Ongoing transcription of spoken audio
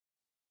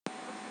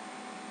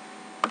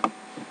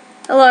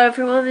Hello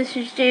everyone, this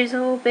is James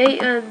Holby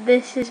and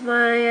this is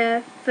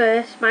my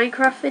first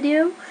Minecraft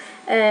video,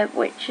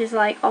 which is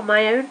like on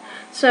my own.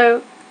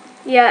 So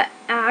yeah,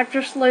 I've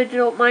just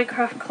loaded up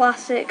Minecraft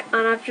Classic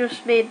and I've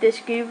just made this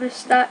Goomba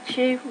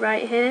statue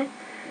right here,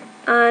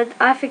 and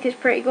I think it's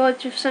pretty good.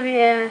 Just send me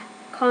a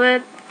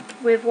comment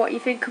with what you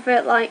think of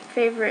it, like,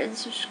 favourite and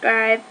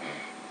subscribe.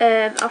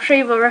 I'll show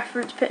you my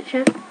reference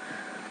picture.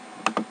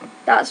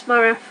 That's my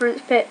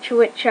reference picture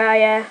which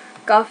I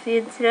got off the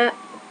internet.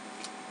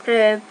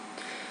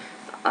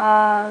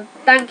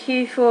 Thank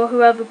you for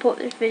whoever put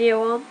this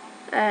video on,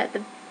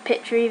 the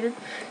picture even.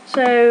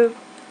 So,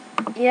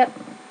 yep,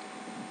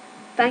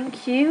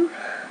 thank you,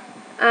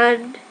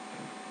 and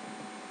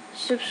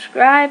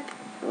subscribe,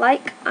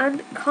 like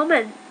and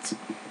comment.